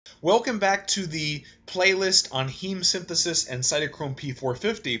Welcome back to the playlist on heme synthesis and cytochrome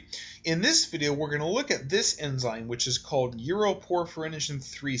P450. In this video, we're going to look at this enzyme, which is called Uroporphyrinogen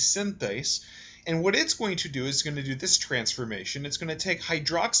 3 synthase. And what it's going to do is going to do this transformation. It's going to take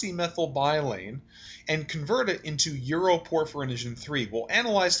hydroxymethylbilane and convert it into uroporphyrinogen 3. We'll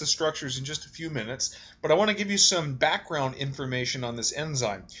analyze the structures in just a few minutes, but I want to give you some background information on this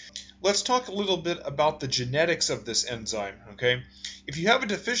enzyme. Let's talk a little bit about the genetics of this enzyme, okay? If you have a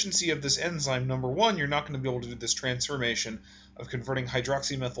deficiency of this enzyme, number one, you're not going to be able to do this transformation of converting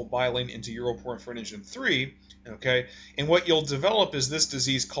hydroxymethylbilane into uroporphyrinogen 3, okay? And what you'll develop is this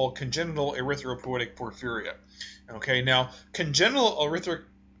disease called congenital erythropoietic porphyria. Okay, now congenital erythropoietic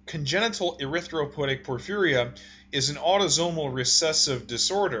porphyria is an autosomal recessive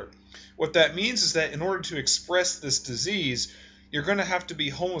disorder. What that means is that in order to express this disease, you're going to have to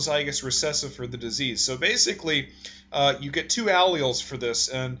be homozygous recessive for the disease. So basically, you get two alleles for this,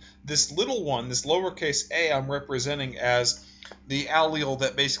 and this little one, this lowercase a, I'm representing as the allele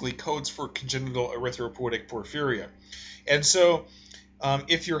that basically codes for congenital erythropoietic porphyria. And so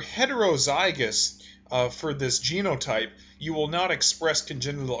if you're heterozygous for this genotype, you will not express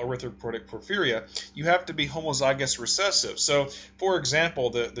congenital erythropoietic porphyria. You have to be homozygous recessive. So, for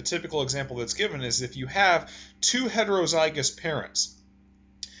example, the typical example that's given is if you have two heterozygous parents,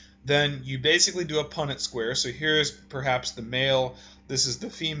 then you basically do a Punnett square. So here's perhaps the male, this is the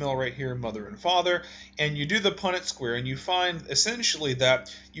female right here, mother and father, and you do the Punnett square, and you find essentially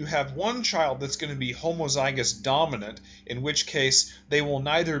that you have one child that's going to be homozygous dominant, in which case they will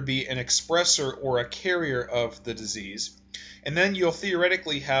neither be an expressor or a carrier of the disease. And then you'll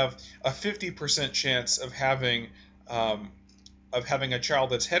theoretically have a 50% chance of having a child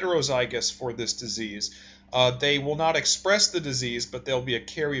that's heterozygous for this disease. They will not express the disease, but they'll be a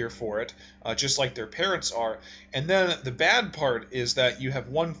carrier for it, just like their parents are. And then the bad part is that you have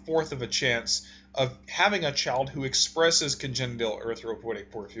 1/4 of a chance of having a child who expresses congenital erythropoietic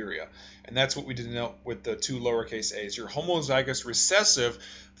porphyria. And that's what we denote with the two lowercase a's. You're homozygous recessive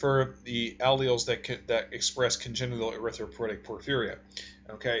for the alleles that express congenital erythropoietic porphyria.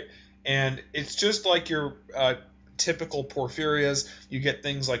 Okay, and it's just like your typical porphyrias. You get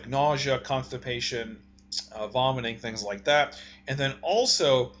things like nausea, constipation, vomiting, things like that. And then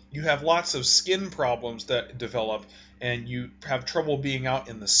also you have lots of skin problems that develop, and you have trouble being out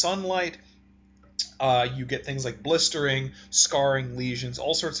in the sunlight. You get things like blistering, scarring, lesions,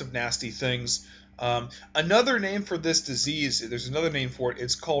 all sorts of nasty things. Another name for this disease, there's another name for it,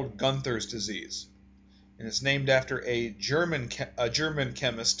 it's called Gunther's disease. And it's named after a German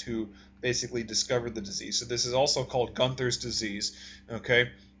chemist who basically discovered the disease. So this is also called Gunther's disease, okay?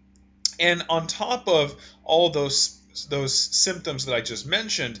 And on top of all of those symptoms that I just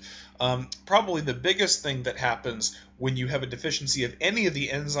mentioned, probably the biggest thing that happens when you have a deficiency of any of the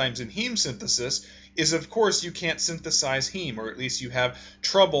enzymes in heme synthesis is, of course, you can't synthesize heme, or at least you have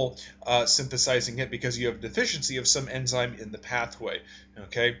trouble synthesizing it because you have a deficiency of some enzyme in the pathway,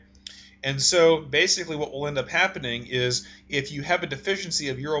 okay? And so basically what will end up happening is if you have a deficiency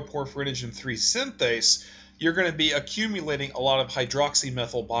of uroporphyrinogen 3 synthase, you're going to be accumulating a lot of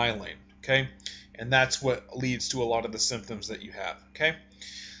hydroxymethylbilane, okay? And that's what leads to a lot of the symptoms that you have, okay?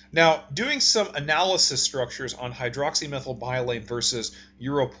 Now, doing some analysis structures on hydroxymethylbilane versus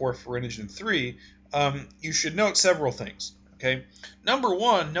uroporphyrinogen 3, you should note several things, okay? Number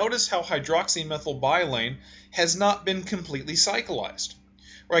one, notice how hydroxymethylbilane has not been completely cyclized,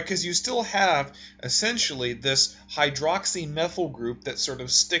 right? Because you still have essentially this hydroxymethyl group that sort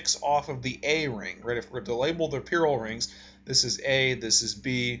of sticks off of the A ring, right? If we're to label the pyrrole rings, this is A, this is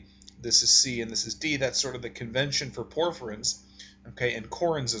B, this is C, and this is D. That's sort of the convention for porphyrins, okay, and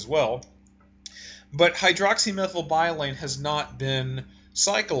corins as well. But hydroxymethylbilane has not been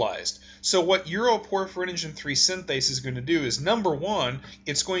cyclized. So what uroporphyrinogen 3 synthase is going to do is, number one,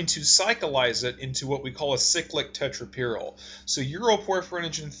 it's going to cyclize it into what we call a cyclic tetrapyrrole. So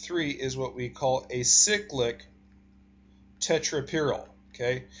uroporphyrinogen 3 is what we call a cyclic tetrapyrrole,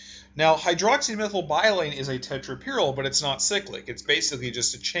 okay? Now, hydroxymethylbilane is a tetrapyrrole, but it's not cyclic. It's basically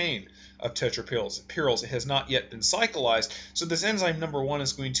just a chain of tetrapyrroles. It has not yet been cyclized, so this enzyme, number one,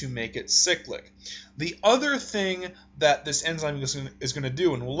 is going to make it cyclic. The other thing that this enzyme is going to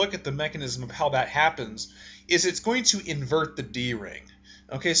do, and we'll look at the mechanism of how that happens, is it's going to invert the D ring.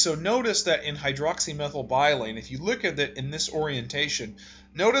 Okay, so notice that in hydroxymethylbilane, if you look at it in this orientation,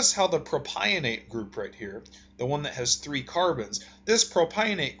 notice how the propionate group right here, the one that has 3 carbons, this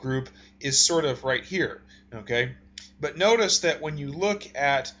propionate group is sort of right here, okay? But notice that when you look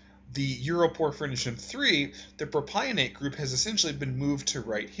at the uroporphyrinogen 3, the propionate group has essentially been moved to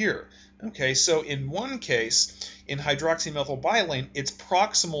right here, Okay, so in one case, in hydroxymethylbilane, it's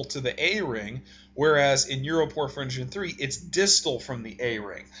proximal to the A ring, whereas in uroporphyrinogen 3, it's distal from the A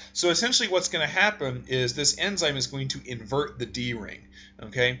ring. So essentially what's going to happen is this enzyme is going to invert the D ring.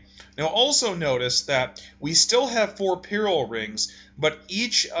 Okay. Now also notice that we still have 4 pyrrole rings, but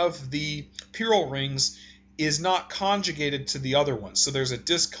each of the pyrrole rings is not conjugated to the other one. So there's a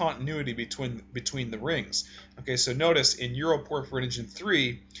discontinuity between the rings. Okay, so notice in uroporphyrinogen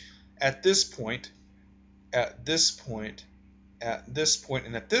 3, at this point, at this point, at this point,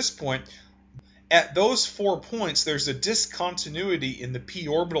 and at this point, at those 4 points, there's a discontinuity in the p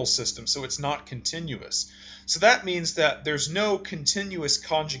orbital system, so it's not continuous. So that means that there's no continuous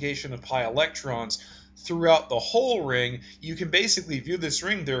conjugation of pi electrons throughout the whole ring. You can basically view this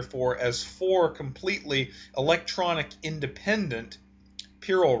ring, therefore, as 4 completely electronic independent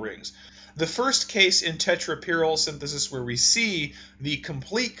pyrrole rings. The first case in tetrapyrrole synthesis where we see the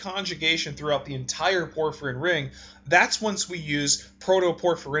complete conjugation throughout the entire porphyrin ring, that's once we use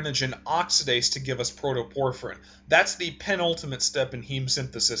protoporphyrinogen oxidase to give us protoporphyrin. That's the penultimate step in heme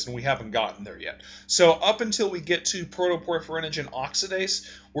synthesis, and we haven't gotten there yet. So up until we get to protoporphyrinogen oxidase,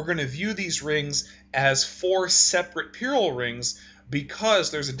 we're going to view these rings as 4 separate pyrrole rings,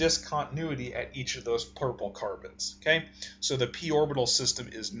 because there's a discontinuity at each of those purple carbons, okay? So the p orbital system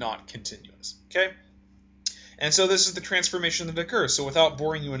is not continuous, okay? And so this is the transformation that occurs. So without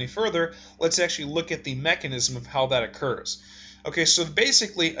boring you any further, let's actually look at the mechanism of how that occurs. Okay, so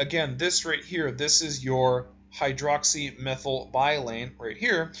basically, again, this right here, this is your hydroxymethylbilane right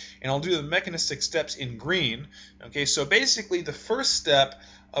here, and I'll do the mechanistic steps in green. Okay, so basically the first step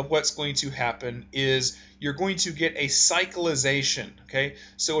of what's going to happen is you're going to get a cyclization. Okay,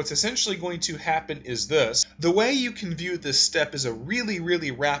 so what's essentially going to happen is this. The way you can view this step is a really,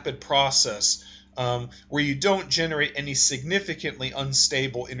 really rapid process where you don't generate any significantly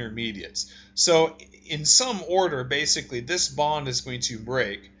unstable intermediates. So in some order, basically, this bond is going to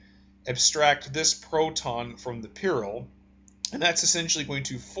break, abstract this proton from the pyrrole, and that's essentially going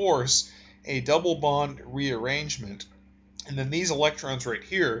to force a double bond rearrangement. And then these electrons right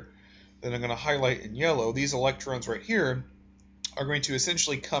here, that I'm going to highlight in yellow, these electrons right here are going to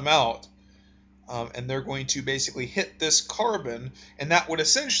essentially come out, and they're going to basically hit this carbon, and that would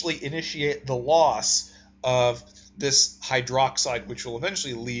essentially initiate the loss of this hydroxide, which will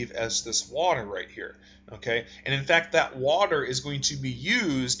eventually leave as this water right here. Okay, and in fact that water is going to be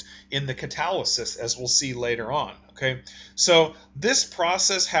used in the catalysis, as we'll see later on. Okay, so this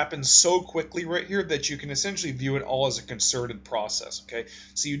process happens so quickly right here that you can essentially view it all as a concerted process. Okay,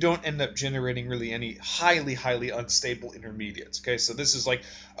 so you don't end up generating really any highly unstable intermediates. Okay, so this is like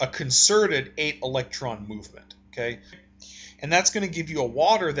a concerted 8 electron movement. Okay, and that's going to give you a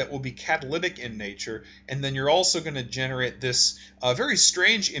water that will be catalytic in nature, and then you're also going to generate this very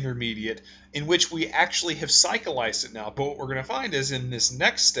strange intermediate in which we actually have cyclized it now. But what we're going to find is in this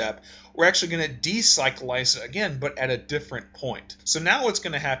next step, we're actually going to decyclize it again, but at a different point. So now what's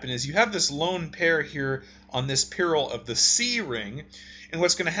going to happen is you have this lone pair here on this pyrrole of the C ring, and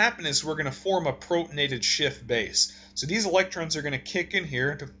what's going to happen is we're going to form a protonated Schiff base. So these electrons are going to kick in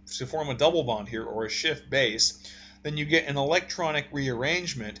here to form a double bond here, or a Schiff base. Then you get an electronic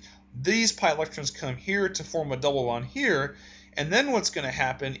rearrangement. These pi electrons come here to form a double bond here, and then what's going to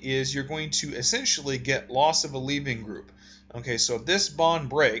happen is you're going to essentially get loss of a leaving group. Okay, so this bond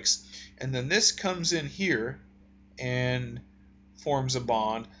breaks, and then this comes in here and forms a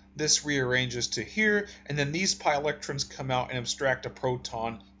bond. This rearranges to here, and then these pi electrons come out and abstract a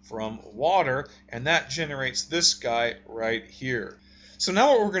proton from water, and that generates this guy right here. So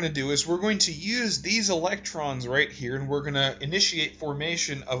now what we're going to do is we're going to use these electrons right here, and we're going to initiate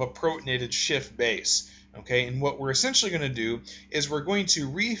formation of a protonated Schiff base. Okay, and what we're essentially going to do is we're going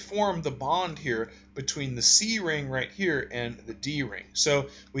to reform the bond here between the C ring right here and the D ring. So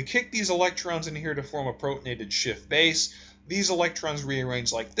we kick these electrons in here to form a protonated Schiff base. These electrons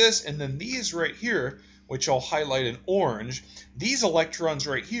rearrange like this, and then these right here, which I'll highlight in orange, these electrons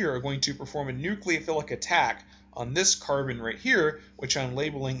right here are going to perform a nucleophilic attack on this carbon right here, which I'm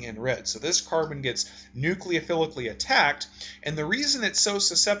labeling in red. So this carbon gets nucleophilically attacked, and the reason it's so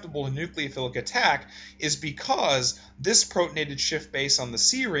susceptible to nucleophilic attack is because this protonated Schiff base on the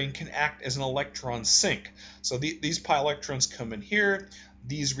C ring can act as an electron sink. So these pi electrons come in here,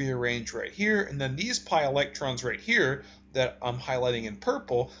 these rearrange right here, and then these pi electrons right here that I'm highlighting in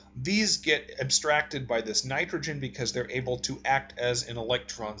purple, these get abstracted by this nitrogen because they're able to act as an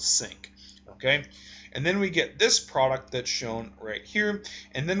electron sink. Okay, and then we get this product that's shown right here,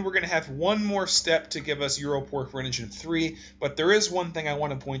 and then we're going to have one more step to give us uroporphyrinogen 3, but there is one thing I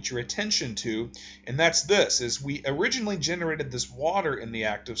want to point your attention to, and that's this, is we originally generated this water in the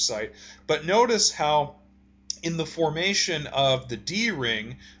active site, but notice how in the formation of the D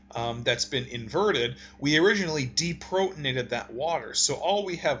ring that's been inverted, we originally deprotonated that water, so all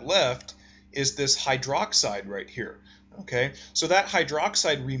we have left is this hydroxide right here. Okay, so that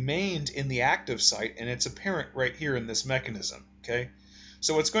hydroxide remained in the active site, and it's apparent right here in this mechanism. Okay,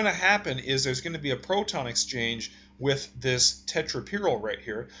 so what's going to happen is there's going to be a proton exchange with this tetrapyrrole right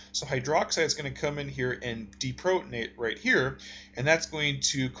here. So hydroxide is going to come in here and deprotonate right here, and that's going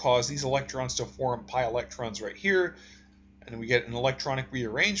to cause these electrons to form pi electrons right here, and we get an electronic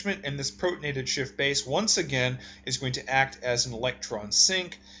rearrangement, and this protonated Schiff base once again is going to act as an electron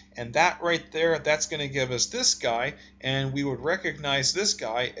sink, and that right there, that's going to give us this guy, and we would recognize this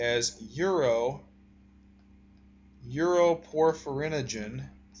guy as uroporphyrinogen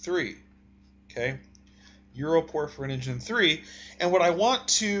 3. Okay, uroporphyrinogen 3, and what I want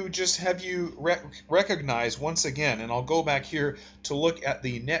to just have you recognize once again, and I'll go back here to look at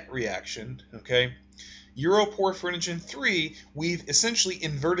the net reaction. Okay, uroporphyrinogen 3, we've essentially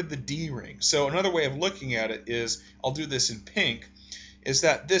inverted the D ring. So another way of looking at it is, I'll do this in pink, is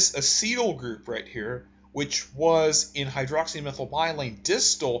that this acetyl group right here, which was in hydroxymethylbilane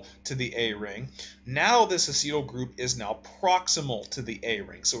distal to the A ring, now this acetyl group is now proximal to the A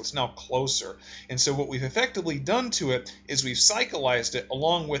ring, so it's now closer. And so what we've effectively done to it is we've cyclized it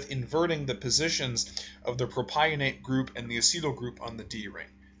along with inverting the positions of the propionate group and the acetyl group on the D ring.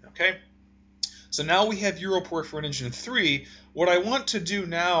 Okay? So now we have uroporphyrinogen 3. What I want to do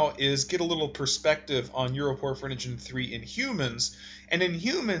now is get a little perspective on uroporphyrinogen 3 in humans. And in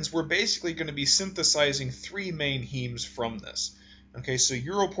humans, we're basically going to be synthesizing 3 main hemes from this. Okay, so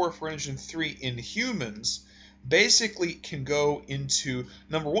uroporphyrinogen 3 in humans basically can go into,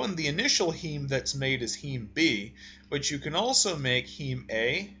 number one, the initial heme that's made is heme B, but you can also make heme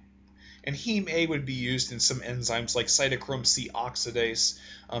A. And heme A would be used in some enzymes like cytochrome C oxidase.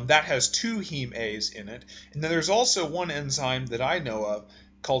 That has 2 heme A's in it. And then there's also one enzyme that I know of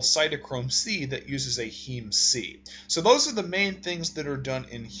called cytochrome C that uses a heme C. So those are the main things that are done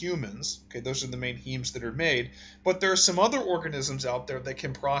in humans. Okay, those are the main hemes that are made. But there are some other organisms out there that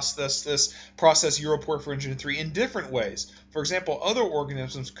can process uroporphyrinogen 3 in different ways. For example, other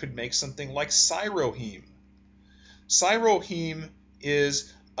organisms could make something like cyroheme. Cyroheme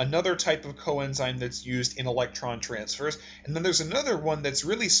is another type of coenzyme that's used in electron transfers. And then there's another one that's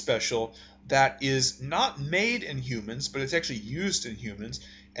really special that is not made in humans, but it's actually used in humans,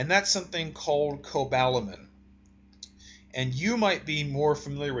 and that's something called cobalamin. And you might be more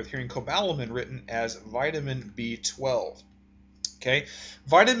familiar with hearing cobalamin written as vitamin B12. Okay,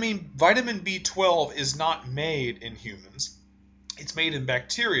 vitamin B12 is not made in humans. It's made in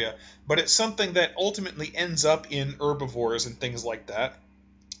bacteria, but it's something that ultimately ends up in herbivores and things like that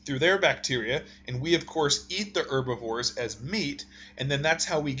through their bacteria, and we of course eat the herbivores as meat, and then that's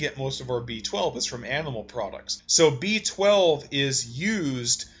how we get most of our B12 is from animal products. So B12 is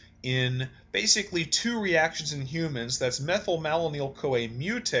used in basically 2 reactions in humans. That's methylmalonyl-CoA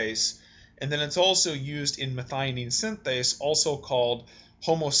mutase, and then it's also used in methionine synthase, also called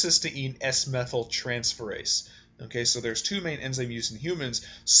homocysteine S-methyltransferase. Okay, so there's 2 main enzymes used in humans.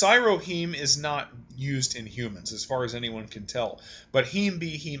 Cyroheme is not used in humans, as far as anyone can tell. But heme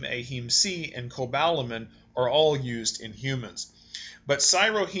B, heme A, heme C, and cobalamin are all used in humans. But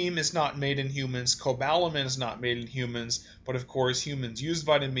cyroheme is not made in humans, cobalamin is not made in humans, but of course humans use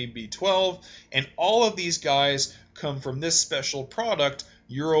vitamin B12, and all of these guys come from this special product,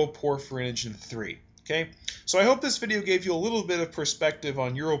 uroporphyrinogen 3. Okay, so I hope this video gave you a little bit of perspective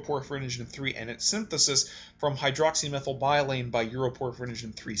on uroporphyrinogen 3 and its synthesis from hydroxymethylbilane by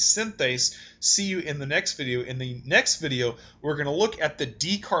uroporphyrinogen 3 synthase. See you in the next video. In the next video, we're going to look at the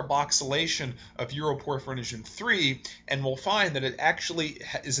decarboxylation of uroporphyrinogen 3, and we'll find that it actually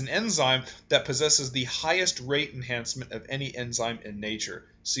is an enzyme that possesses the highest rate enhancement of any enzyme in nature.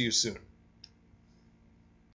 See you soon.